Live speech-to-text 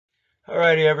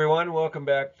Alrighty everyone, welcome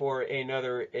back for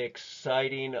another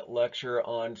exciting lecture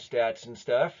on stats and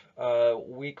stuff.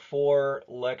 Week 4,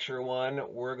 lecture 1,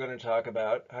 we're going to talk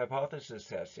about hypothesis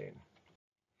testing.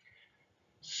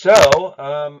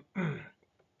 So,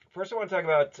 first I want to talk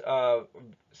about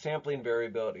sampling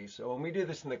variability. So when we do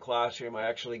this in the classroom, I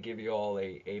actually give you all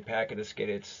a packet of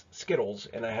Skittles,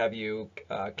 and I have you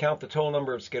count the total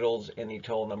number of Skittles and the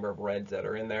total number of reds that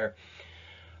are in there.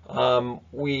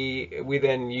 We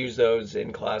then use those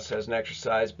in class as an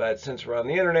exercise, but since we're on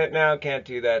the internet now, can't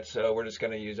do that, so we're just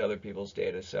going to use other people's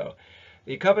data. So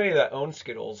the company that owns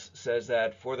Skittles says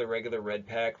that for the regular red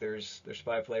pack, there's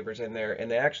 5 flavors in there, and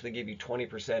they actually give you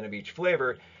 20% of each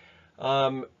flavor.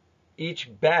 Each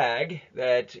bag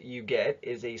that you get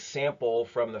is a sample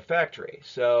from the factory.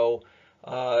 So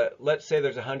let's say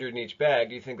there's 100 in each bag.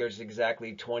 Do you think there's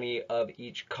exactly 20 of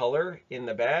each color in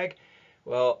the bag?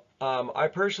 Well, I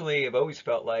personally have always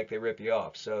felt like they rip you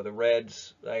off. So the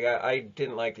reds, like I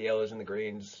didn't like the yellows and the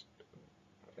greens,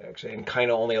 actually, and kind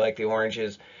of only like the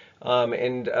oranges,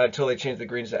 and until they changed the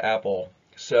greens to apple.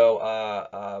 So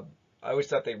I always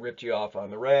thought they ripped you off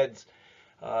on the reds.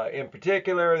 In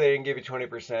particular, they didn't give you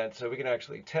 20%, so we can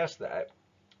actually test that.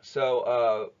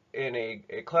 So in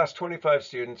a class 25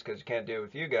 students, because you can't do it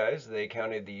with you guys, they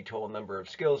counted the total number of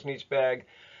skills in each bag,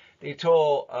 the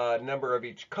total number of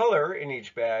each color in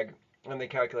each bag, and they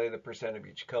calculated the percent of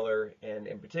each color. And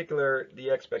in particular, the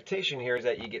expectation here is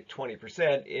that you get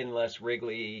 20% unless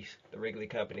the Wrigley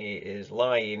company is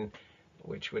lying,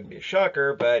 which wouldn't be a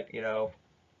shocker, but you know,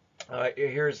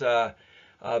 here's the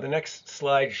next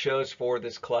slide shows for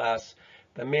this class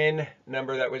the min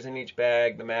number that was in each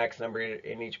bag, the max number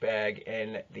in each bag,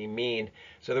 and the mean.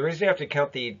 So the reason you have to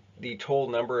count the total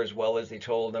number as well as the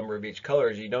total number of each color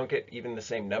is you don't get even the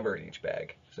same number in each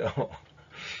bag. So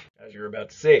as you're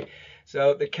about to see.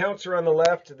 So the counts are on the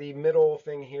left. The middle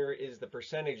thing here is the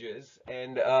percentages.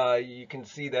 And you can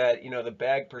see that, you know, the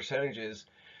bag percentages,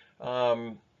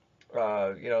 you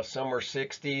know, some were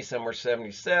 60, some were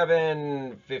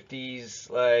 77, 50s,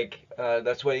 like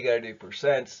that's why you got to do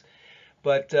percents.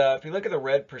 But if you look at the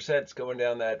red percents going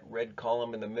down that red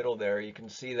column in the middle there, you can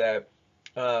see that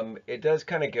it does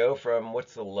kind of go from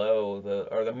what's the low,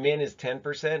 the min is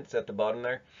 10%, it's at the bottom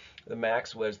there. The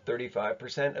max was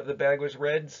 35% of the bag was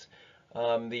reds.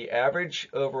 The average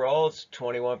overall is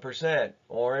 21%,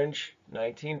 orange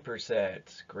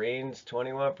 19%, greens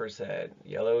 21%,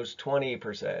 yellows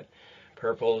 20%,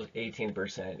 purple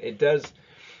 18%. It does,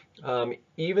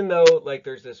 even though like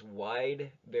there's this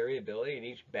wide variability in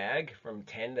each bag from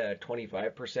 10 to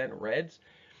 25% reds,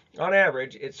 on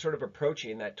average, it's sort of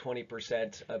approaching that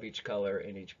 20% of each color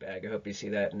in each bag. I hope you see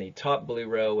that in the top blue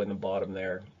row and the bottom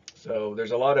there. So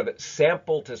there's a lot of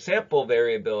sample to sample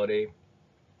variability,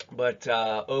 but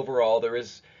overall there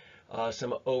is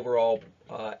some overall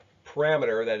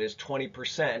parameter that is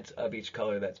 20% of each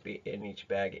color that's in each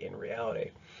bag in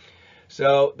reality.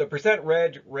 So the percent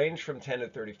red ranged from 10 to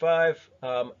 35.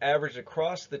 Average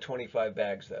across the 25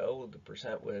 bags, though, the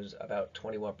percent was about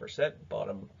 21%,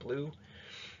 bottom blue.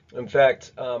 In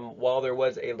fact, while there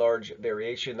was a large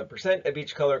variation, the percent of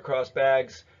each color across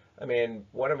bags, I mean,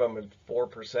 one of them was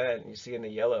 4%. You see in the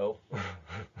yellow,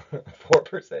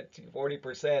 4% to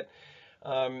 40%.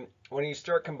 When you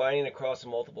start combining across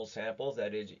multiple samples,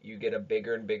 that is, you get a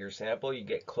bigger and bigger sample, you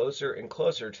get closer and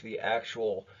closer to the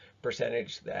actual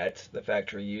percentage that the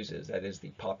factory uses, that is the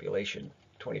population,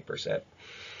 20%.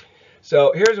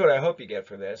 So here's what I hope you get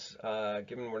for this.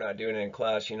 Given we're not doing it in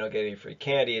class, you don't get any free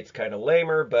candy, it's kind of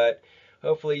lamer, but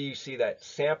hopefully you see that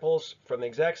samples from the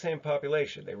exact same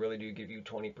population, they really do give you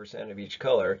 20% of each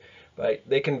color, but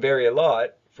they can vary a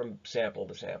lot from sample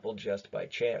to sample just by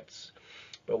chance.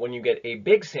 But when you get a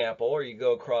big sample or you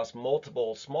go across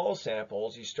multiple small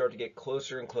samples, you start to get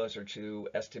closer and closer to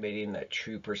estimating that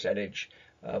true percentage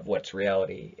of what's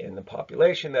reality in the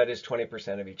population, that is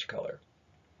 20% of each color.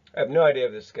 I have no idea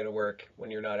if this is going to work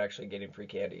when you're not actually getting free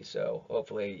candy, so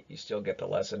hopefully you still get the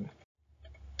lesson.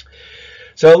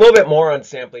 So a little bit more on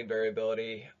sampling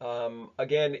variability.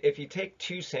 Again, if you take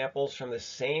 2 samples from the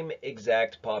same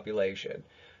exact population,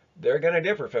 they're going to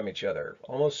differ from each other,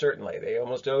 almost certainly. They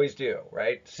almost always do,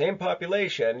 right? Same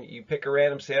population, you pick a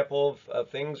random sample of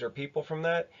things or people from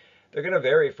that, they're going to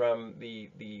vary from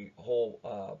the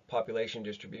whole population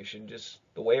distribution, just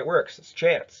the way it works. It's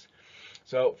chance.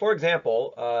 So, for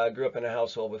example, I grew up in a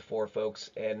household with 4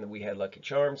 folks, and we had Lucky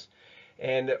Charms.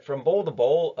 And from bowl to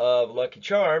bowl of Lucky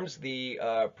Charms, the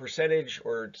percentage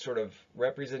or sort of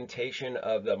representation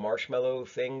of the marshmallow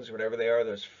things, whatever they are,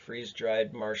 those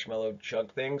freeze-dried marshmallow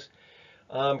chunk things,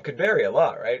 could vary a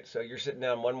lot, right? So you're sitting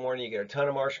down one morning, you get a ton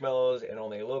of marshmallows and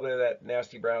only a little bit of that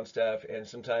nasty brown stuff, and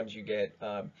sometimes you get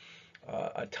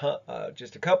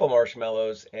just a couple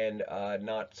marshmallows and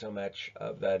not so much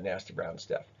of the nasty brown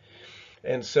stuff.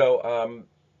 And so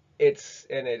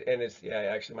yeah,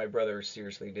 actually my brother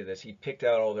seriously did this. He picked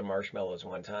out all the marshmallows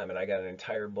one time, and I got an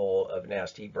entire bowl of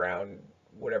nasty brown,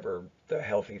 whatever the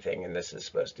healthy thing in this is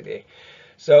supposed to be.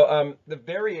 So the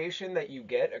variation that you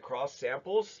get across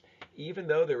samples, even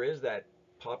though there is that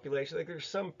population, like there's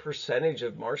some percentage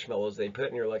of marshmallows they put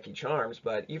in your Lucky Charms,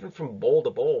 but even from bowl to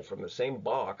bowl from the same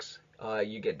box,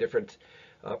 you get different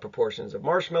proportions of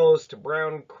marshmallows to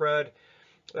brown crud.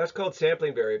 That's called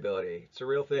sampling variability. It's a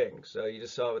real thing. So you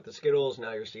just saw it with the Skittles.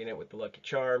 Now you're seeing it with the Lucky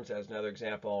Charms as another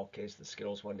example in case the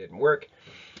Skittles one didn't work.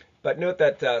 But note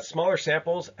that smaller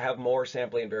samples have more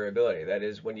sampling variability. That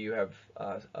is, when you have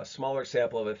a smaller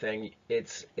sample of a thing,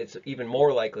 it's even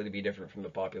more likely to be different from the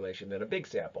population than a big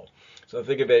sample. So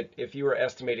think of it, if you were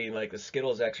estimating like the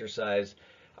Skittles exercise,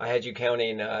 I had you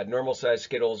counting normal size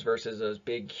Skittles versus those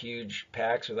big, huge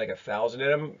packs with like 1,000 in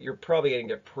them, you're probably going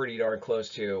to get pretty darn close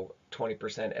to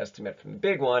 20% estimate from the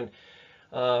big one.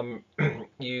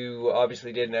 You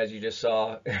obviously didn't, as you just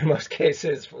saw in most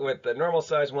cases with the normal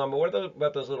size one, but what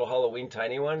about those little Halloween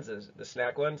tiny ones, the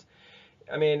snack ones?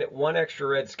 I mean, one extra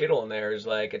red Skittle in there is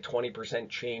like a 20%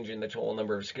 change in the total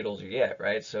number of Skittles you get,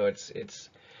 right? So it's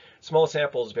small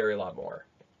samples vary a lot more.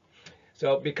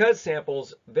 So because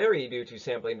samples vary due to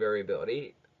sampling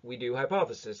variability, we do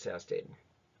hypothesis testing.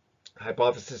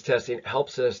 Hypothesis testing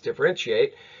helps us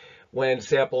differentiate when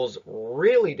samples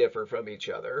really differ from each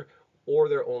other, or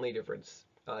they're only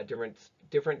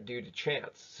different due to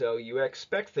chance. So you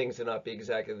expect things to not be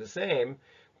exactly the same,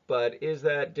 but is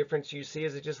that difference you see,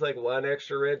 is it just like one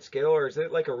extra red Skittle, or is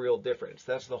it like a real difference?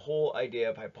 That's the whole idea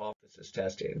of hypothesis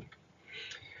testing.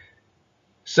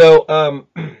 So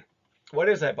what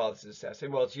is hypothesis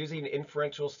testing? Well, it's using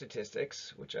inferential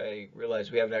statistics, which I realize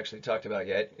we haven't actually talked about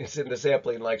yet. It's in the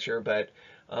sampling lecture, but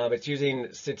it's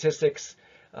using statistics,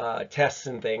 tests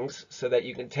and things so that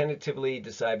you can tentatively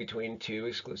decide between two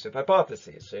exclusive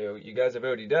hypotheses. So you guys have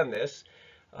already done this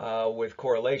with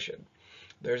correlation.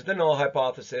 There's the null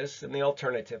hypothesis and the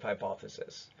alternative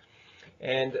hypothesis.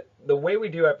 And the way we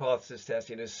do hypothesis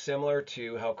testing is similar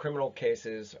to how criminal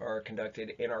cases are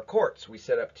conducted in our courts. We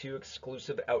set up two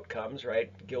exclusive outcomes,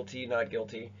 right? Guilty, not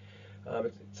guilty.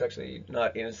 It's actually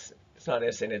not innocent. It's not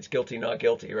innocent. It's guilty, not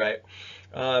guilty, right?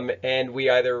 And we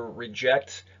either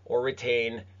reject or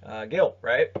retain guilt,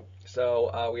 right?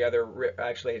 So we either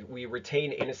we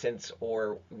retain innocence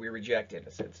or we reject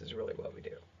innocence is really what we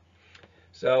do.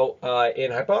 So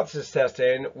in hypothesis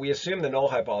testing, we assume the null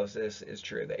hypothesis is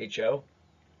true, the HO,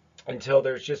 until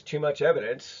there's just too much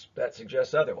evidence that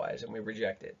suggests otherwise, and we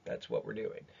reject it. That's what we're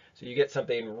doing. So you get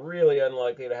something really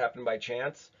unlikely to happen by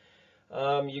chance.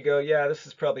 You go, yeah, this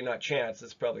is probably not chance,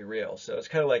 it's probably real. So it's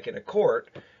kind of like in a court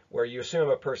where you assume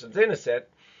a person's innocent,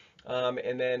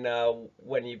 and then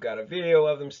when you've got a video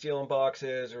of them stealing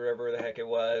boxes or whatever the heck it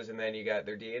was, and then you got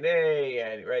their DNA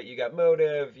and right, you got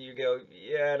motive, you go,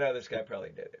 yeah, no, this guy probably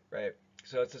did it, right?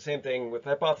 So it's the same thing with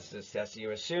hypothesis testing.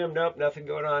 You assume, nope, nothing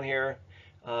going on here,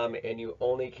 and you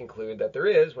only conclude that there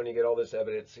is when you get all this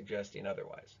evidence suggesting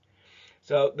otherwise.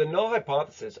 So the null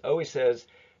hypothesis always says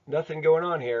nothing going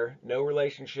on here, no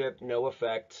relationship, no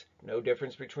effect, no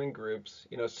difference between groups.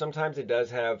 You know, sometimes it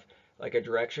does have like a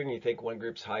direction. You think one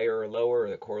group's higher or lower, or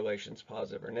the correlation's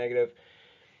positive or negative.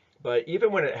 But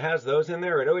even when it has those in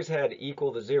there, it always had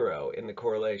equal to 0 in the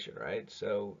correlation, right?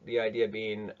 So the idea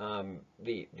being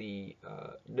the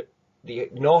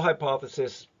null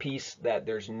hypothesis piece that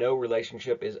there's no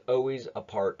relationship is always a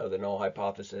part of the null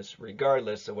hypothesis,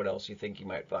 regardless of what else you think you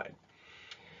might find.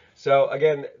 So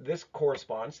again, this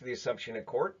corresponds to the assumption in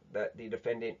court that the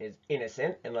defendant is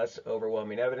innocent unless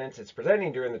overwhelming evidence is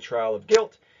presenting during the trial of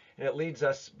guilt, and it leads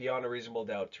us beyond a reasonable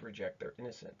doubt to reject their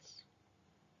innocence.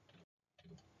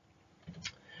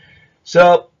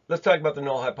 So let's talk about the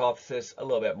null hypothesis a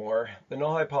little bit more. The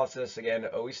null hypothesis, again,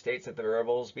 always states that the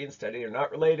variables being studied are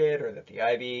not related, or that the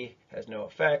IB has no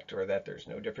effect, or that there's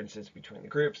no differences between the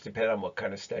groups, depending on what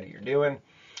kind of study you're doing.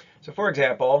 So for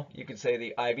example, you could say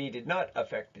the IB did not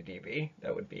affect the DV.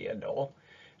 That would be a null.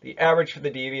 The average for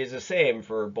the DV is the same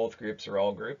for both groups or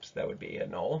all groups. That would be a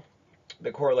null.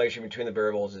 The correlation between the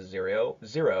variables is zero.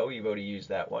 You've already used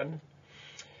that one.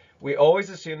 We always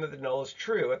assume that the null is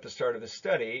true at the start of the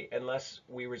study unless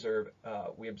we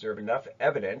observe enough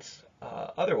evidence.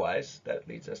 Otherwise, that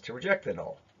leads us to reject the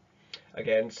null.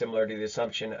 Again, similar to the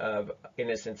assumption of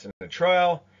innocence in a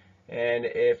trial. And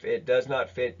if it does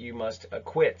not fit, you must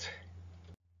acquit.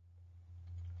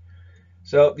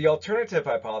 So the alternative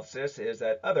hypothesis is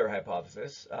that other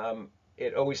hypothesis.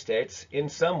 It always states in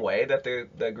some way that the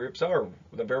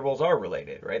variables are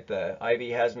related, right? The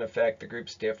IV has an effect, the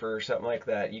groups differ, something like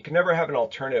that. You can never have an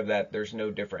alternative that there's no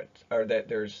difference, or that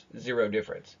there's zero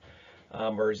difference,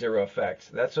 or zero effect.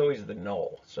 That's always the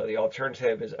null. So the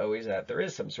alternative is always that there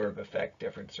is some sort of effect,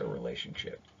 difference, or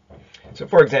relationship. So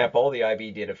for example, the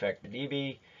IV did affect the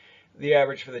DV. The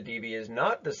average for the DV is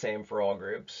not the same for all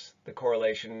groups. The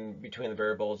correlation between the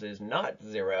variables is not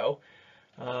zero.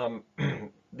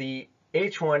 The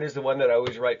H1 is the one that I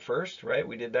always write first, right?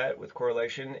 We did that with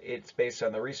correlation. It's based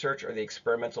on the research or the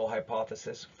experimental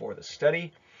hypothesis for the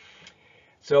study.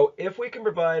 So if we can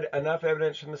provide enough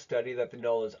evidence from the study that the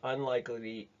null is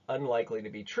unlikely to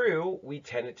be true, we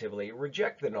tentatively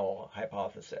reject the null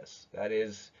hypothesis. That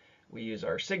is, we use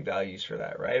our sig values for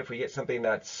that, right? If we get something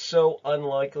that's so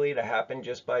unlikely to happen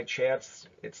just by chance,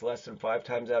 it's less than 5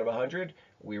 times out of 100,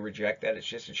 we reject that. It's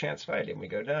just a chance finding. We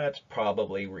go, no, it's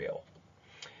probably real.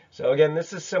 So again,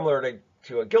 this is similar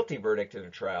to a guilty verdict in a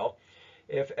trial.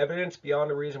 If evidence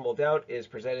beyond a reasonable doubt is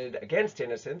presented against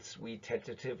innocence, we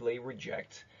tentatively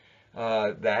reject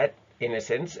that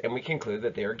innocence and we conclude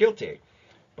that they are guilty.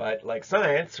 But like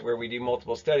science, where we do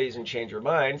multiple studies and change our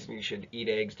minds, and you should eat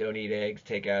eggs, don't eat eggs,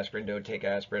 take aspirin, don't take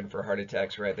aspirin for heart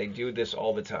attacks, right? They do this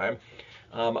all the time.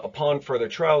 Upon further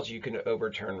trials, you can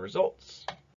overturn results.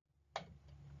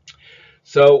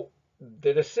 So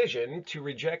the decision to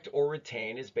reject or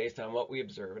retain is based on what we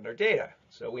observe in our data.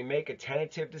 So we make a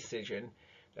tentative decision.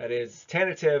 That is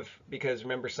tentative because,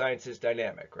 remember, science is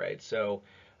dynamic, right? So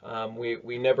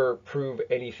we never prove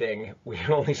anything. We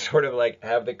only sort of like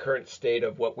have the current state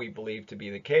of what we believe to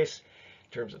be the case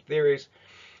in terms of theories.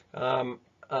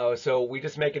 So we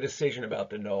just make a decision about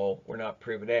the null. We're not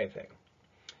proving anything.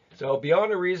 So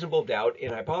beyond a reasonable doubt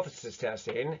in hypothesis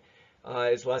testing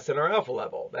is less than our alpha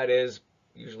level. That is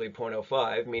usually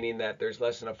 0.05, meaning that there's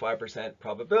less than a 5%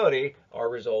 probability our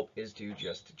result is due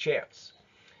just to chance.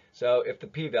 So if the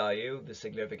p-value, the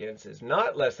significance, is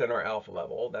not less than our alpha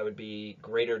level, that would be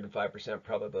greater than 5%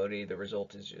 probability the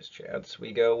result is just chance,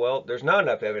 we go, well, there's not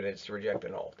enough evidence to reject the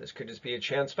null. This could just be a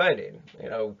chance finding. You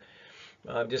know,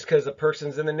 just because the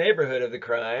person's in the neighborhood of the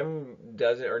crime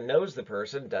doesn't, or knows the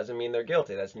person, doesn't mean they're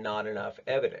guilty. That's not enough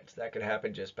evidence. That could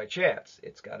happen just by chance.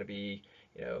 It's got to be,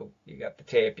 you know, you got the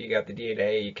tape, you got the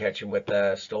DNA, you catch him with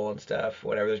the stolen stuff,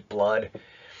 whatever, there's blood.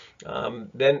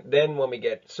 Then when we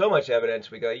get so much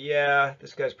evidence, we go, yeah,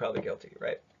 this guy's probably guilty,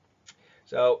 right?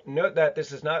 So note that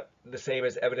this is not the same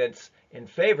as evidence in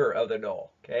favor of the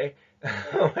null, okay?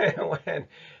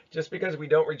 Just because we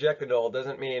don't reject the null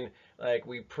doesn't mean like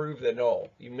we prove the null.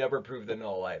 You never prove the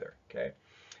null either, okay?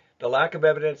 The lack of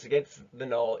evidence against the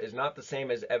null is not the same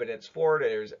as evidence for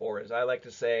it, or as I like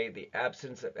to say, the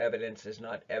absence of evidence is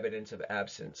not evidence of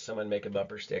absence. Someone make a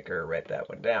bumper sticker or write that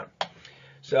one down.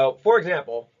 So, for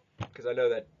example, because I know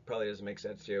that probably doesn't make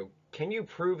sense to you, can you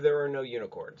prove there are no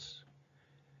unicorns?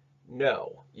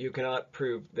 No, you cannot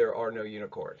prove there are no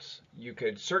unicorns. You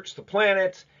could search the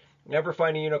planet, never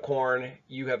find a unicorn.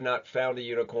 You have not found a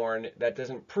unicorn. That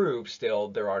doesn't prove still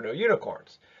there are no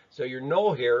unicorns. So your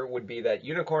null here would be that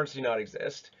unicorns do not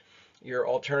exist. Your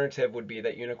alternative would be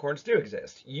that unicorns do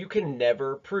exist. You can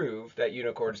never prove that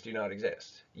unicorns do not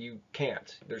exist. You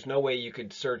can't. There's no way you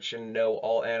could search and know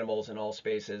all animals in all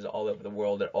spaces all over the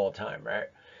world at all time, right?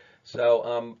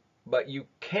 So, but you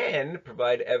can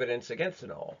provide evidence against the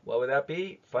null. What would that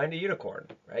be? Find a unicorn,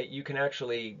 right? You can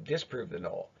actually disprove the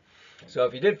null. So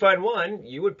if you did find one,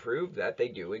 you would prove that they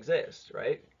do exist,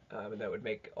 right? And that would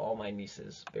make all my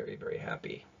nieces very, very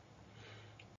happy.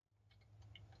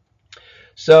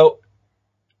 So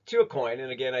to a coin,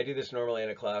 and again, I do this normally in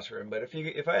a classroom, but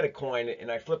if I had a coin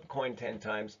and I flip a coin 10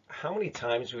 times, how many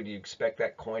times would you expect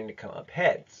that coin to come up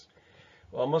heads?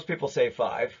 Well, most people say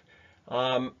 5.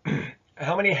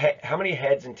 How many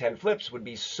heads in 10 flips would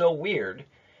be so weird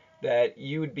that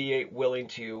you would be willing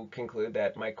to conclude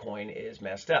that my coin is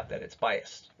messed up, that it's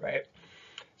biased, right?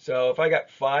 So if I got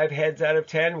 5 heads out of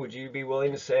 10, would you be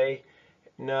willing to say,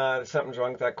 nah, something's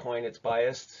wrong with that coin, it's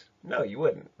biased? No, you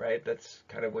wouldn't, right? That's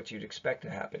kind of what you'd expect to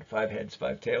happen. 5 heads,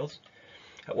 5 tails.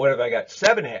 What if I got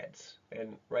 7 heads?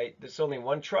 And right, this is only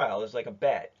one trial. It's like a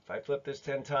bet. If I flip this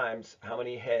 10 times, how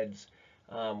many heads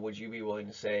would you be willing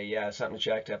to say, yeah, something's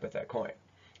jacked up with that coin?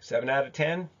 7 out of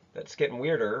 10? That's getting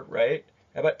weirder, right?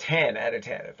 How about 10 out of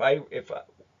 10? If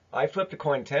I flipped a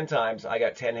coin 10 times, I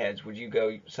got 10 heads, would you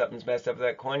go, something's messed up with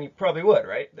that coin? You probably would,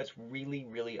 right? That's really,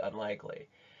 really unlikely.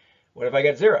 What if I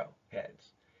got 0 heads?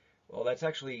 Well, that's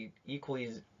actually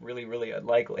equally really, really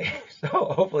unlikely. So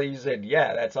hopefully you said,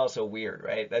 yeah, that's also weird,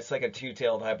 right? That's like a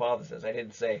two-tailed hypothesis. I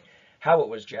didn't say how it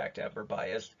was jacked up or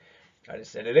biased. I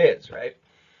just said it is, right?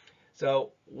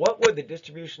 So what would the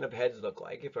distribution of heads look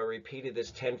like if I repeated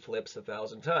this 10 flips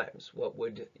 1,000 times? What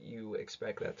would you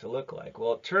expect that to look like?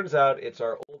 Well, it turns out it's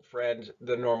our old friend,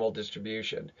 the normal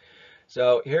distribution.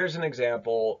 So here's an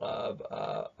example of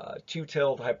a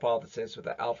two-tailed hypothesis with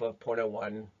an alpha of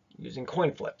 0.01 using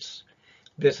coin flips.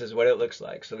 This is what it looks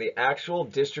like. So the actual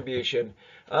distribution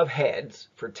of heads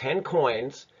for 10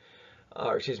 coins,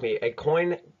 or excuse me, a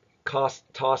coin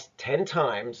tossed 10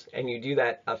 times, and you do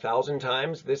that 1,000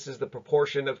 times, this is the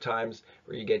proportion of times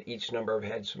where you get each number of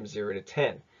heads from 0 to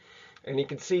 10. And you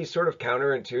can see sort of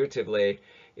counterintuitively,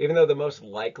 even though the most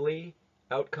likely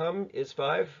outcome is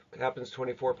 5, it happens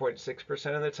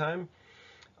 24.6% of the time,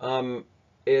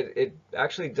 it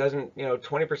actually doesn't,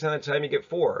 20% of the time you get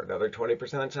 4, another 20%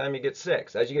 of the time you get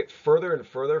 6. As you get further and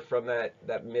further from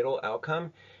that middle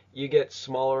outcome, you get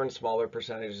smaller and smaller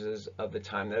percentages of the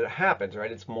time that it happens,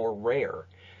 right? It's more rare.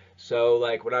 So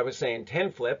like when I was saying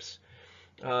 10 flips,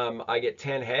 I get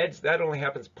 10 heads. That only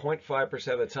happens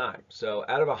 0.5% of the time. So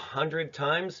out of 100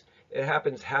 times, it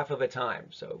happens half of a time.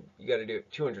 So you got to do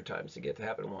it 200 times to get it to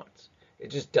happen once. It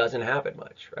just doesn't happen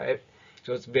much, right?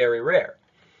 So it's very rare.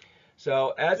 So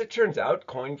as it turns out,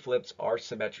 coin flips are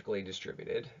symmetrically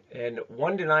distributed. And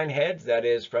 1 to 9 heads, that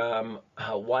is from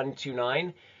 1 to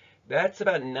 9, that's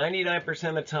about 99%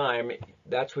 of the time,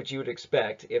 that's what you would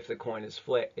expect if the coin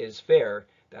is fair,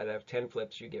 that out of 10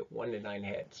 flips, you get 1 to 9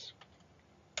 heads.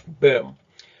 Boom.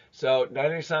 So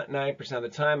 99% of the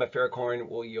time, a fair coin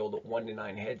will yield 1 to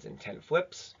 9 heads in 10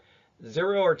 flips.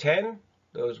 0 or 10,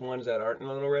 those ones that aren't in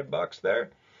the little red box there,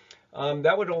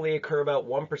 that would only occur about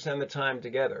 1% of the time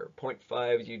together.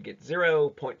 0.5, you'd get 0.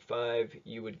 0.5,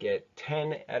 you would get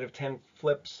 10 out of 10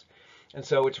 flips. And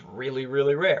so it's really,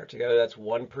 really rare. Together, that's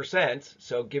 1%.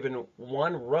 So given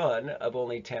one run of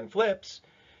only 10 flips,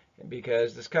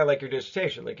 because it's kind of like your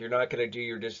dissertation, like you're not going to do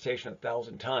your dissertation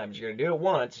 1,000 times. You're going to do it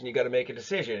once, and you got to make a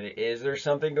decision. Is there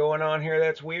something going on here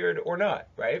that's weird or not,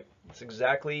 right? It's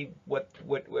exactly what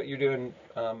you're doing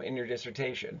in your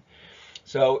dissertation.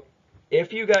 So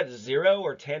if you got 0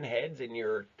 or 10 heads in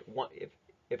your,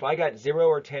 if I got 0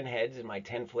 or 10 heads in my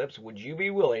 10 flips, would you be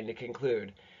willing to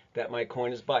conclude that my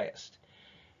coin is biased?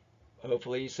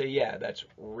 Hopefully you say, yeah, that's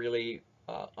really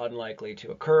unlikely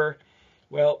to occur.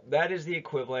 Well, that is the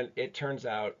equivalent. It turns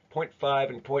out 0.5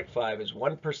 and 0.5 is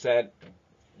 1%,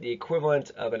 the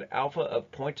equivalent of an alpha of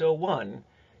 0.01,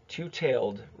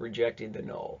 two-tailed, rejecting the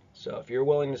null. So if you're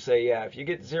willing to say, yeah, if you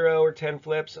get 0 or 10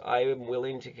 flips, I am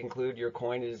willing to conclude your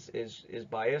coin is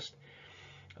biased.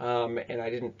 And I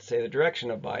didn't say the direction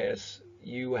of bias.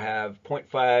 You have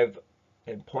 0.5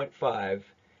 and 0.5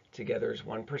 together is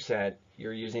 1%.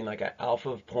 You're using like an alpha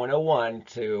of 0.01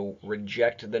 to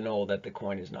reject the null that the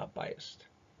coin is not biased.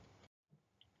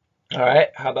 All right,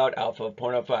 how about alpha of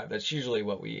 0.05? That's usually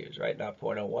what we use, right? Not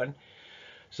 0.01.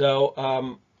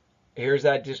 So here's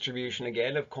that distribution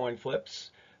again of coin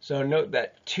flips. So note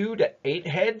that 2 to 8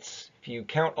 heads, if you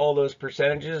count all those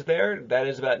percentages there, that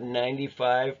is about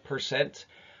 95%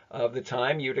 of the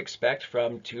time you'd expect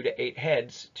from 2 to 8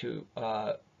 heads to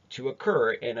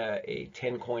occur in a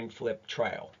 10 coin flip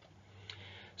trial.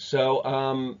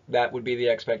 So that would be the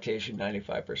expectation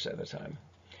 95% of the time.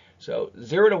 So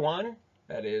 0 to 1,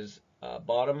 that is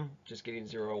bottom, just getting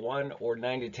 0 or 1, or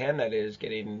 9 to 10, that is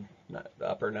getting the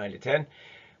upper 9 to 10.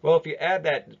 Well, if you add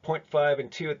that 0.5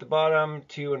 and 2 at the bottom,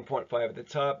 2 and 0.5 at the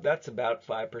top, that's about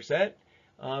 5%.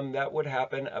 That would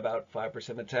happen about 5%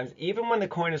 of the times, even when the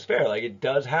coin is fair. Like it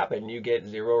does happen, you get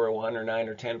 0 or 1 or 9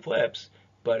 or 10 flips,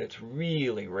 but it's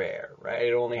really rare, right?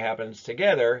 It only happens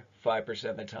together 5%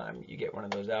 of the time you get one of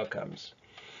those outcomes.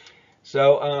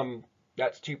 So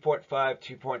that's 2.5,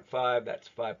 2.5, that's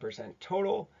 5%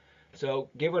 total. So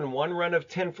given one run of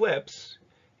 10 flips,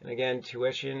 and again,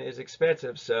 tuition is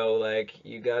expensive, so like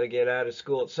you got to get out of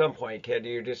school at some point. You can't do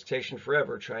your dissertation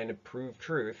forever trying to prove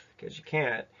truth, because you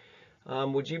can't.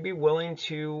 Would you be willing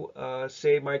to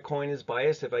say my coin is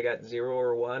biased if I got 0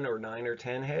 or 1 or 9 or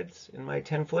 10 heads in my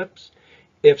 10 flips?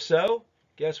 If so,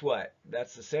 guess what?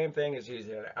 That's the same thing as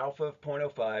using an alpha of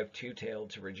 0.05 two-tailed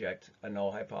to reject a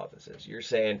null hypothesis. You're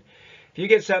saying, if you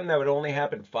get something that would only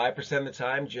happen 5% of the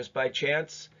time just by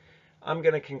chance, I'm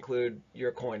going to conclude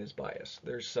your coin is biased.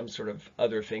 There's some sort of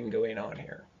other thing going on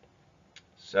here.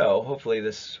 So hopefully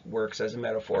this works as a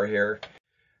metaphor here.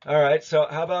 All right, so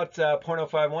how about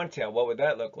 0.05 one-tail? What would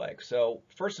that look like? So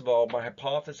first of all, my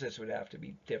hypothesis would have to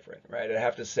be different, right? I'd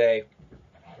have to say,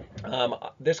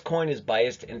 this coin is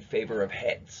biased in favor of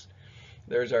heads.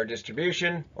 There's our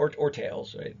distribution, or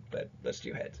tails, right? But let's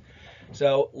do heads.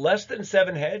 So less than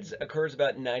 7 heads occurs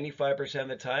about 95% of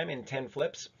the time in 10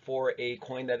 flips for a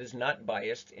coin that is not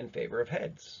biased in favor of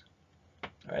heads.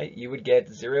 All right, you would get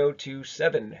 0 to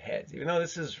 7 heads. Even though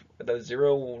this is the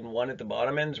 0 and 1 at the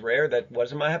bottom end is rare, that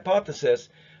wasn't my hypothesis.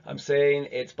 I'm saying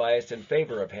it's biased in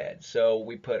favor of heads. So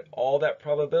we put all that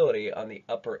probability on the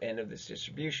upper end of this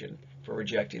distribution for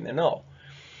rejecting the null.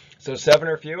 So 7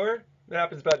 or fewer, that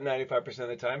happens about 95% of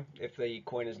the time if the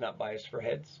coin is not biased for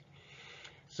heads.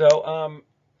 So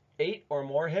 8 or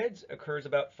more heads occurs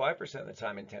about 5% of the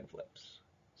time in 10 flips.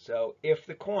 So if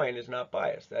the coin is not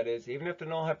biased, that is, even if the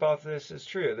null hypothesis is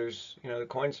true, there's, the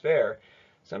coin's fair,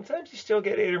 sometimes you still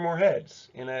get 8 or more heads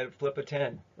in a flip of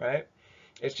 10, right?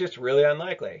 It's just really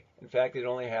unlikely. In fact, it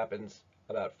only happens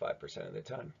about 5% of the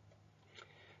time.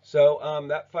 So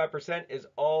that 5% is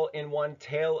all in one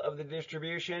tail of the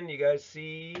distribution. You guys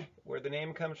see where the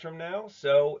name comes from now?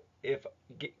 So if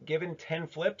given 10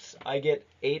 flips, I get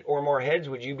 8 or more heads,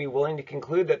 would you be willing to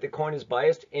conclude that the coin is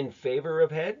biased in favor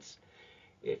of heads?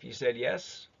 If you said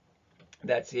yes,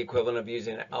 that's the equivalent of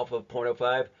using an alpha of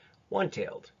 0.05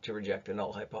 one-tailed to reject the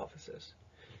null hypothesis.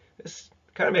 This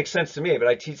kind of makes sense to me, but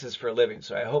I teach this for a living,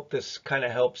 so I hope this kind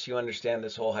of helps you understand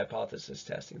this whole hypothesis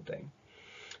testing thing.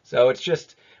 So it's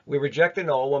just, we reject the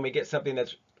null when we get something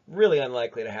that's really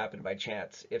unlikely to happen by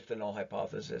chance if the null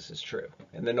hypothesis is true.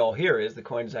 And the null here is the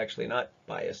coin is actually not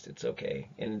biased. It's okay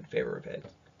in favor of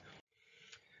heads.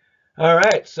 All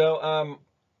right, so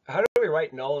how do we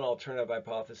write null and alternative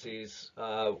hypotheses?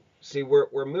 See,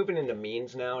 we're moving into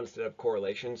means now instead of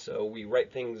correlation, so we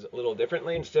write things a little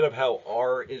differently. Instead of how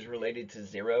R is related to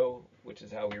 0, which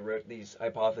is how we wrote these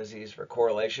hypotheses for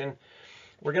correlation,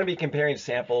 we're going to be comparing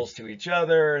samples to each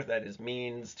other, that is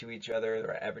means to each other,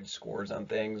 their average scores on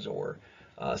things, or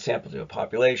sample to a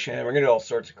population. We're going to do all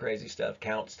sorts of crazy stuff,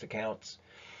 counts to counts.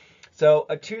 So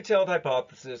a two-tailed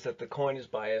hypothesis that the coin is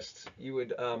biased, you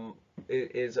would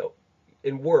is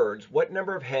in words, what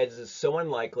number of heads is so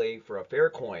unlikely for a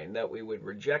fair coin that we would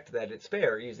reject that it's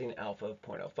fair using alpha of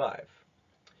 0.05.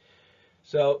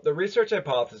 So the research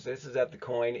hypothesis is that the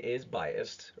coin is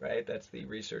biased, right? That's the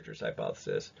researcher's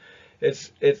hypothesis.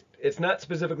 It's not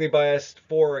specifically biased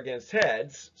for or against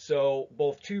heads, so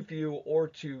both too few or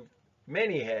too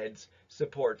many heads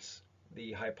supports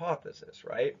the hypothesis,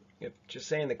 right? If just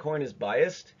saying the coin is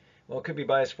biased, well, it could be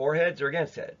biased for heads or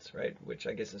against heads, right? Which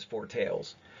I guess is four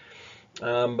tails.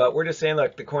 But we're just saying,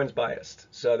 look, the coin's biased.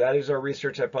 So that is our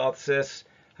research hypothesis.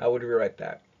 How would we write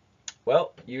that?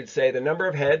 Well, you'd say the number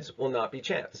of heads will not be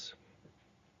chance.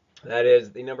 That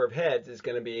is, the number of heads is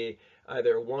going to be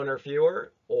either 1 or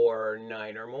fewer or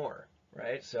 9 or more,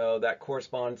 right? So that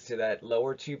corresponds to that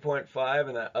lower 2.5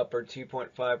 and that upper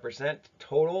 2.5%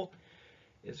 total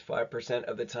is 5%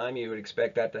 of the time. You would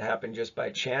expect that to happen just by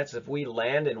chance. If we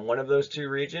land in one of those two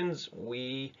regions,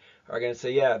 we are going to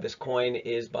say, yeah, this coin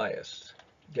is biased.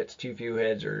 Gets too few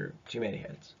heads or too many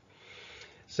heads.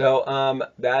 So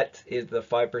that is the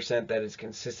 5% that is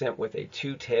consistent with a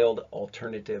two-tailed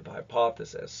alternative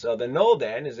hypothesis. So the null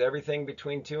then is everything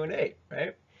between 2 and 8,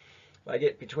 right? If I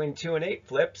get between 2 and 8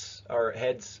 flips, or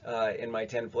heads in my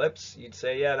 10 flips, you'd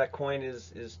say, yeah, that coin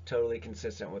is totally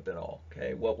consistent with the null.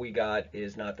 Okay, what we got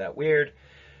is not that weird.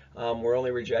 We're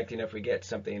only rejecting if we get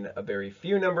something, a very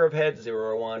few number of heads, 0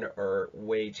 or 1, or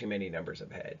way too many numbers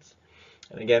of heads.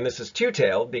 And again, this is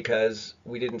two-tailed because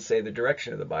we didn't say the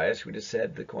direction of the bias. We just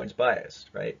said the coin's biased,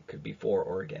 right? Could be for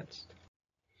or against.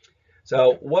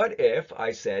 So what if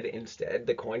I said instead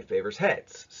the coin favors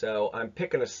heads? So I'm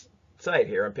picking a side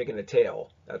here. I'm picking a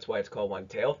tail. That's why it's called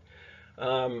one-tailed.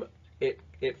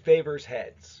 It favors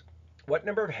heads. What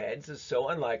number of heads is so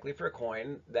unlikely for a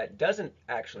coin that doesn't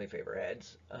actually favor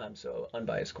heads, so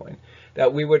unbiased coin,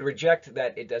 that we would reject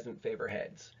that it doesn't favor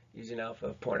heads using alpha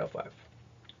of 0.05.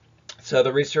 So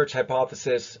the research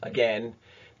hypothesis, again,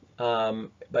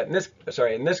 but in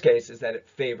this case, is that it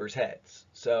favors heads.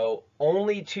 So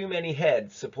only too many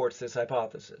heads supports this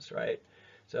hypothesis, right?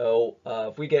 So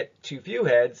if we get too few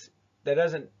heads, that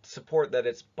doesn't support that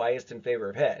it's biased in favor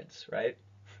of heads, right?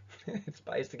 It's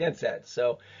biased against heads.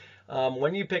 So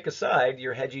when you pick a side,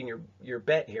 you're hedging your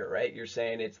bet here, right? You're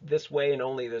saying it's this way and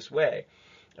only this way.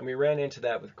 And we ran into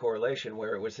that with correlation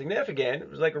where it was significant. It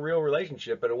was like a real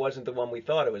relationship, but it wasn't the one we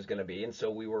thought it was going to be. And so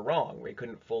we were wrong. We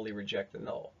couldn't fully reject the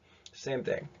null. Same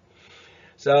thing.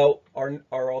 So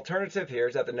our alternative here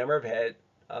is that the number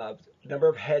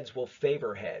of heads will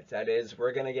favor heads. That is,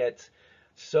 we're going to get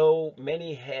so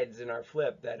many heads in our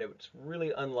flip that it's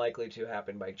really unlikely to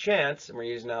happen by chance. And we're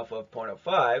using alpha of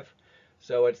 0.05.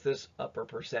 So it's this upper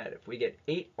percent. If we get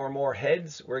 8 or more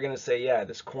heads, we're going to say, yeah,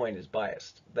 this coin is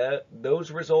biased. Those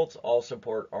results all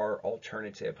support our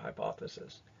alternative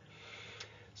hypothesis.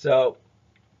 So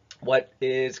what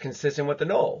is consistent with the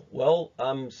null? Well,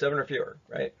 7 or fewer,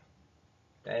 right?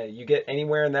 You get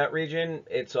anywhere in that region,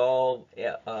 it's all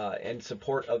in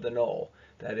support of the null.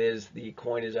 That is, the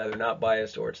coin is either not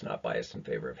biased or it's not biased in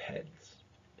favor of heads.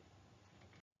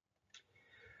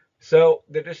 So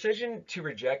the decision to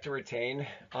reject or retain,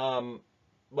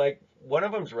 like one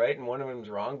of them's right and one of them's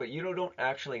wrong, but you don't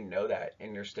actually know that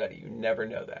in your study. You never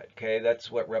know that, okay?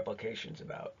 That's what replication's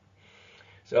about.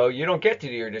 So you don't get to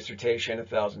do your dissertation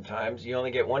 1,000 times. You only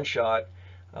get one shot,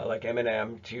 like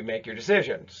M&M, to make your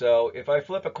decision. So if I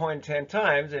flip a coin 10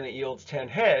 times and it yields 10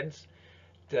 heads,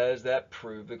 does that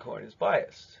prove the coin is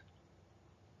biased?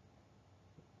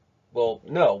 Well,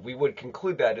 no, we would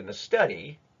conclude that in the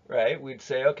study, right? We'd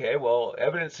say, okay, well,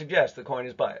 evidence suggests the coin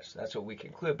is biased. That's what we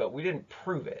conclude, but we didn't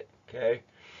prove it, okay?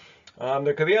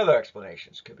 There could be other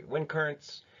explanations. Could be wind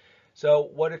currents. So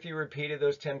what if you repeated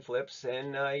those 10 flips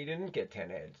and you didn't get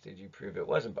 10 heads? Did you prove it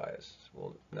wasn't biased?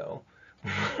 Well, no.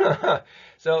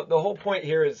 So the whole point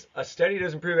here is a study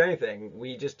doesn't prove anything.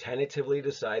 We just tentatively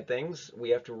decide things. We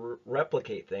have to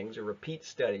replicate things or repeat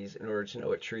studies in order to know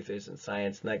what truth is in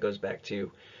science. And that goes back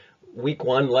to week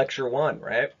 1, lecture 1,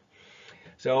 right?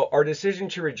 So our decision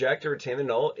to reject or retain the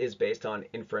null is based on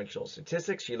inferential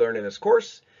statistics you learn in this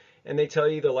course. And they tell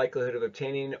you the likelihood of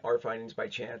obtaining our findings by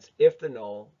chance if the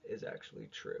null is actually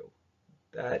true.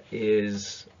 That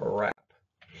is a wrap.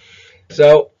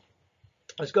 So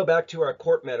let's go back to our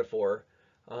court metaphor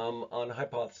on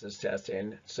hypothesis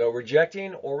testing. So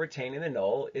rejecting or retaining the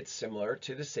null, it's similar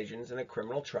to decisions in a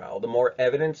criminal trial. The more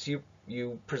evidence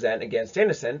you present against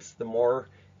innocence, the more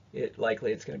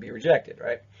likely it's going to be rejected,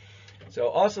 right? So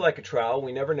also like a trial,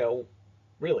 we never know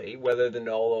really whether the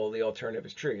null or the alternative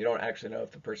is true. You don't actually know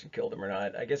if the person killed him or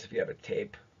not. I guess if you have a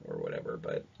tape or whatever,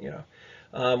 but you know.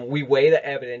 We weigh the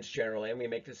evidence generally and we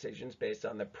make decisions based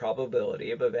on the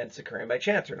probability of events occurring by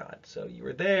chance or not. So you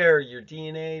were there, your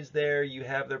DNA is there, you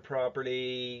have their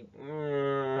property,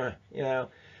 you know.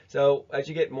 So as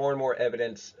you get more and more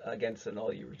evidence against the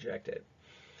null, you reject it.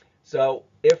 So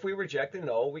if we reject the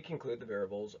null, we conclude the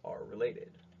variables are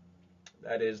related.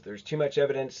 That is, there's too much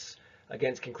evidence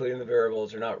against concluding the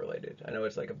variables are not related. I know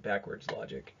it's like a backwards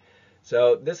logic.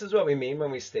 So this is what we mean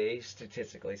when we say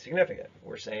statistically significant.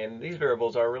 We're saying these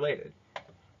variables are related.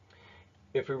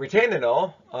 If we retain the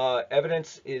null,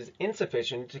 evidence is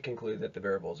insufficient to conclude that the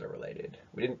variables are related.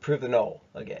 We didn't prove the null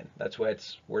again. That's why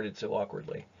it's worded so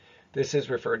awkwardly. This is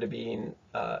referred to being,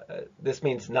 this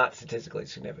means not statistically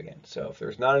significant. So if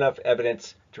there's not enough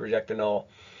evidence to reject the null,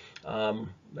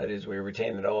 that is, we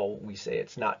retain the null, we say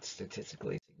it's not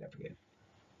statistically significant.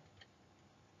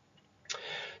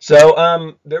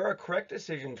 So there are correct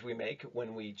decisions we make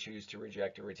when we choose to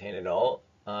reject or retain a null.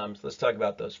 So let's talk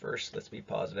about those first. Let's be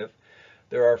positive.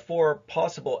 There are 4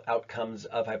 possible outcomes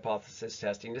of hypothesis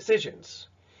testing decisions.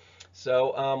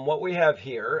 So what we have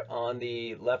here on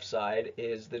the left side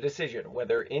is the decision,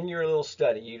 whether in your little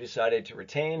study you decided to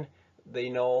retain the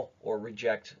null or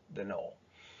reject the null.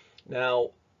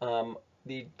 Now,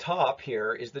 the top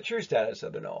here is the true status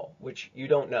of the null, which you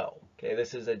don't know. Okay,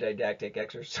 this is a didactic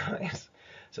exercise.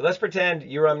 So let's pretend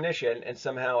you're omniscient and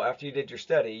somehow after you did your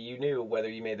study, you knew whether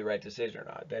you made the right decision or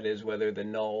not. That is, whether the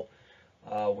null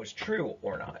was true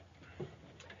or not.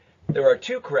 There are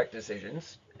 2 correct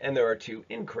decisions and there are 2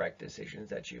 incorrect decisions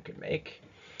that you can make.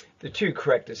 The 2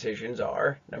 correct decisions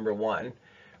are, number 1,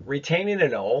 retaining a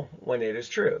null when it is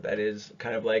true. That is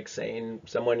kind of like saying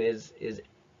someone is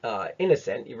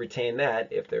innocent. You retain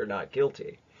that if they're not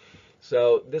guilty.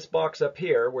 So this box up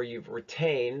here where you've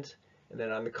retained, and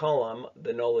then on the column,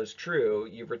 the null is true,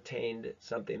 you've retained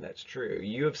something that's true.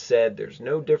 You have said there's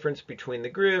no difference between the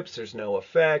groups, there's no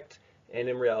effect, and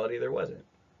in reality there wasn't.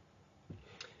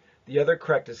 The other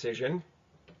correct decision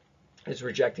is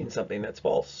rejecting something that's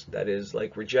false. That is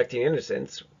like rejecting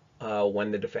innocence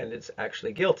when the defendant's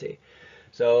actually guilty.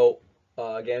 So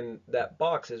again, that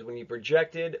box is when you've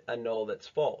rejected a null that's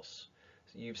false.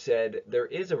 So you've said there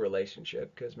is a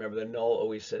relationship, because remember the null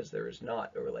always says there is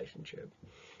not a relationship.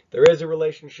 There is a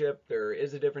relationship, there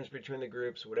is a difference between the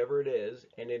groups, whatever it is,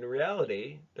 and in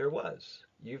reality, there was.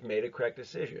 You've made a correct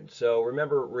decision. So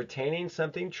remember, retaining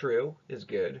something true is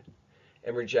good,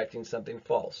 and rejecting something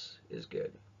false is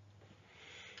good.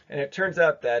 And it turns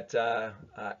out that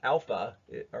alpha,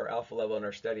 our alpha level in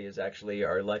our study, is actually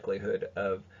our likelihood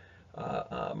of,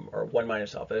 or 1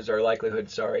 minus alpha is our likelihood,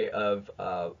 sorry, of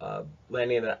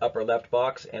landing in the upper left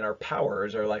box, and our power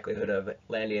is our likelihood of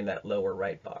landing in that lower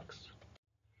right box.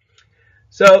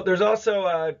 So there's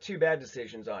also 2 bad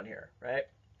decisions on here, right?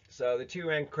 So the 2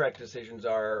 incorrect decisions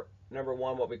are, number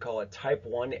 1, what we call a type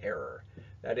 1 error.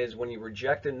 That is when you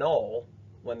reject a null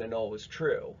when the null was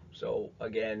true. So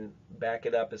again, back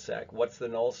it up a sec. What's the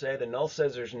null say? The null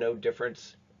says there's no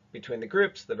difference between the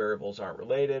groups, the variables aren't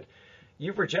related.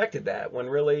 You've rejected that when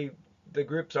really the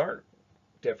groups aren't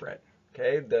different.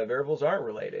 Okay, the variables aren't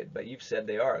related, but you've said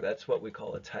they are. That's what we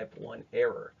call a type 1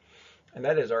 error. And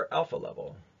that is our alpha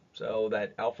level. So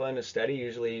that alpha in a study,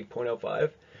 usually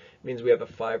 0.05, means we have a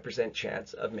 5%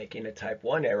 chance of making a type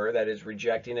 1 error, that is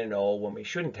rejecting a null when we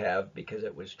shouldn't have because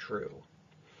it was true.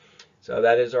 So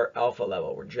that is our alpha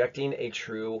level, rejecting a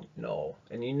true null.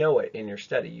 And you know it in your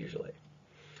study usually.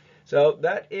 So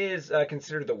that is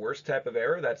considered the worst type of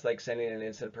error. That's like sending an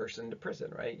innocent person to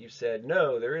prison, right? You said,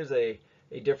 no, there is a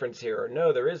difference here, or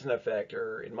no, there is an effect,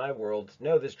 or in my world,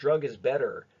 no, this drug is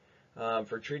better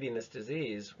for treating this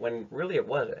disease, when really it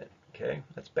wasn't. Okay,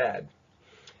 that's bad.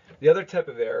 The other type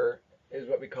of error is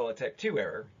what we call a type 2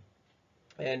 error,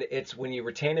 and it's when you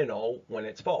retain a null when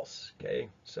it's false. Okay,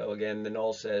 so again, the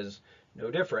null says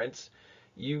no difference.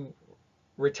 You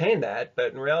retain that,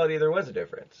 but in reality there was a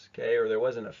difference, okay, or there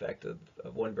was an effect of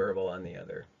one variable on the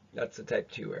other. That's the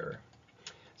type 2 error.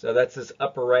 So that's this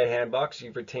upper right hand box.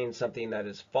 You've retained something that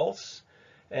is false,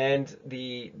 and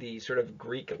the sort of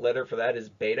Greek letter for that is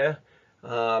beta,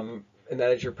 and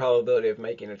that is your probability of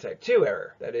making a type 2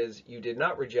 error. That is, you did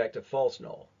not reject a false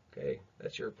null. Okay,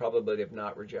 that's your probability of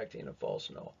not rejecting a false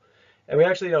null. And we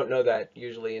actually don't know that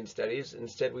usually in studies.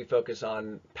 Instead, we focus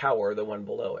on power, the one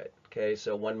below it. Okay,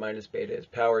 so 1 minus beta is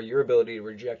power, your ability to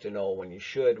reject a null when you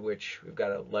should, which we've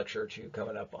got a lecture or two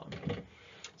coming up on.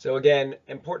 So again,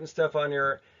 important stuff on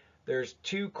your, there's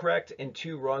 2 correct and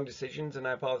 2 wrong decisions in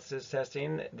hypothesis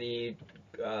testing. The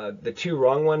 2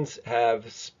 wrong ones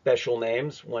have special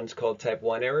names. One's called type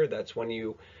 1 error. That's when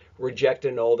you reject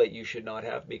a null that you should not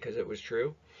have because it was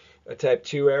true. A type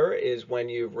 2 error is when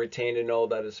you've retained a null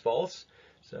that is false.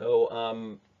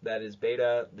 So that is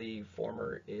beta. The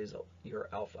former is your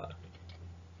alpha.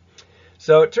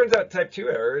 So it turns out type 2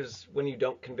 error is when you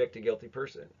don't convict a guilty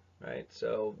person, right?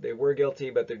 So they were guilty,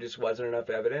 but there just wasn't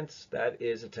enough evidence. That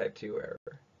is a type 2 error,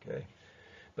 okay?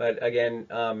 But again,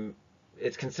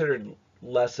 it's considered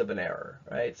less of an error,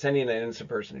 right? Sending an innocent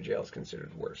person to jail is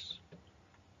considered worse.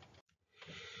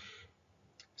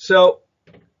 So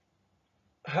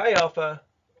high alpha,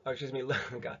 or excuse me,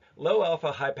 low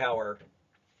alpha, high power.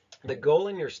 The goal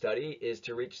in your study is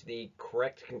to reach the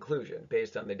correct conclusion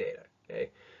based on the data, okay?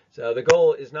 So the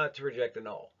goal is not to reject a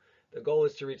null. The goal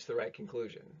is to reach the right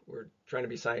conclusion. We're trying to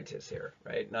be scientists here,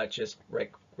 right? Not just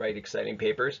write exciting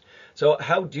papers. So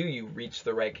how do you reach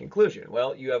the right conclusion?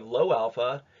 Well, you have low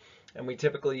alpha, and we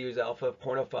typically use alpha of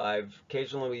 0.05.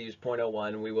 Occasionally we use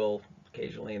 0.01. We will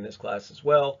occasionally in this class as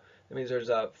well. That means there's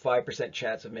a 5%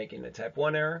 chance of making a type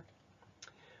 1 error.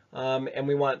 And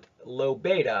we want low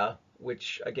beta,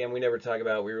 which again we never talk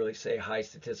about. We really say high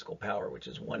statistical power, which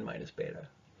is 1 minus beta.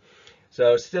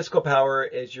 So statistical power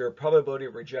is your probability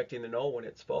of rejecting the null when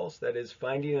it's false. That is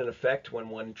finding an effect when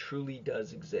one truly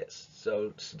does exist.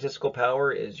 So statistical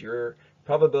power is your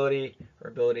probability or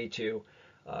ability to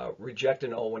reject a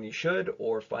null when you should,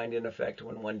 or find an effect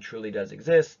when one truly does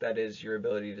exist. That is your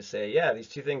ability to say, yeah, these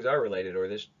two things are related, or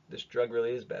this drug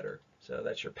really is better. So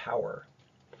that's your power.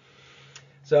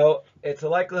 So it's a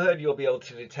likelihood you'll be able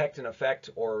to detect an effect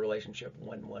or a relationship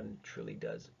when one truly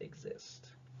does exist.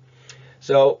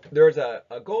 So there's a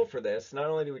goal for this. Not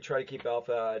only do we try to keep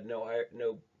alpha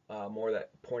no more than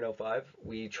 0.05,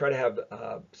 we try to have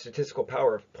statistical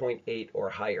power of 0.8 or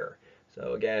higher.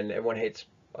 So again, everyone hates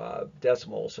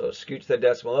decimals, so scooch the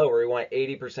decimal over. We want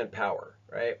 80% power,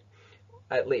 right?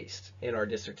 At least in our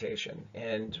dissertation.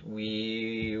 And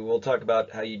we will talk about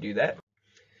how you do that.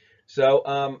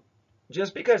 So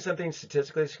just because something's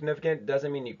statistically significant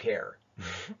doesn't mean you care.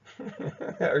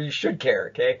 Or you should care,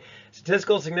 okay?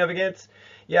 Statistical significance,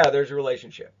 yeah, there's a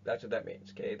relationship. That's what that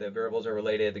means, okay? The variables are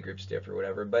related, the groups differ,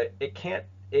 whatever. But it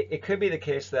could be the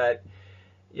case that,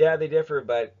 yeah, they differ,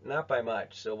 but not by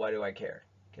much, so why do I care,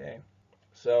 okay?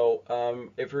 So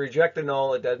if you reject the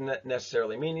null, it doesn't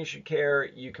necessarily mean you should care.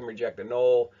 You can reject the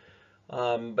null,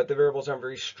 but the variables aren't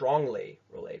very strongly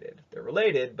related. They're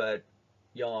related, but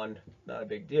yawn, not a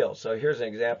big deal. So here's an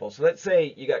example. So let's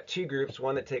say you got 2 groups,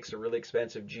 one that takes a really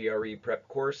expensive GRE prep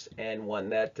course and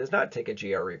one that does not take a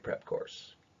GRE prep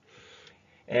course.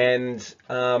 And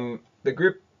the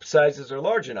group sizes are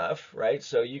large enough, right?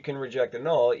 So you can reject a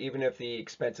null even if the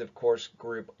expensive course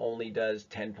group only does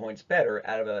 10 points better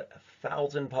out of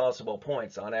 1,000 possible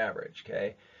points on average,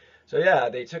 okay? So yeah,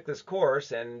 they took this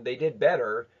course and they did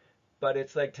better, but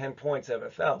it's like 10 points out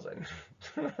of 1,000.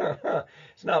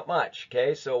 It's not much,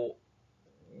 okay? So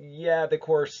yeah, the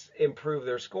course improved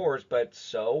their scores, but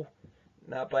so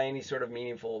not by any sort of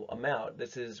meaningful amount.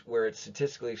 This is where it's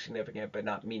statistically significant, but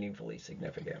not meaningfully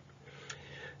significant.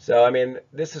 So, I mean,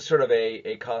 this is sort of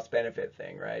a cost-benefit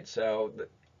thing, right? So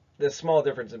this small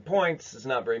difference in points is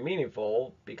not very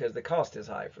meaningful because the cost is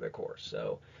high for the course.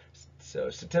 So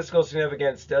statistical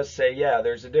significance does say, yeah,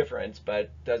 there's a difference, but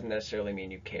doesn't necessarily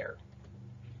mean you care.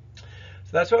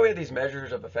 So that's why we have these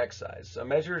measures of effect size. So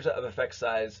measures of effect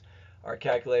size are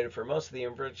calculated for most of the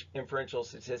inferential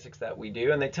statistics that we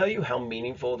do, and they tell you how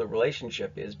meaningful the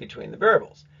relationship is between the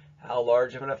variables, how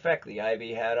large of an effect the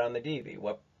IV had on the DV,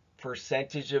 what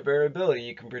percentage of variability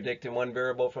you can predict in one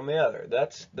variable from the other.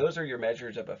 Those are your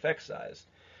measures of effect size.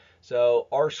 So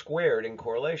R squared in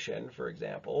correlation, for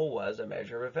example, was a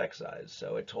measure of effect size.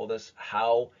 So it told us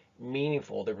how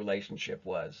meaningful the relationship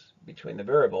was between the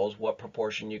variables, what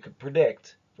proportion you could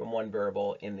predict from one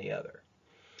variable in the other.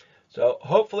 So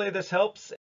hopefully this helps.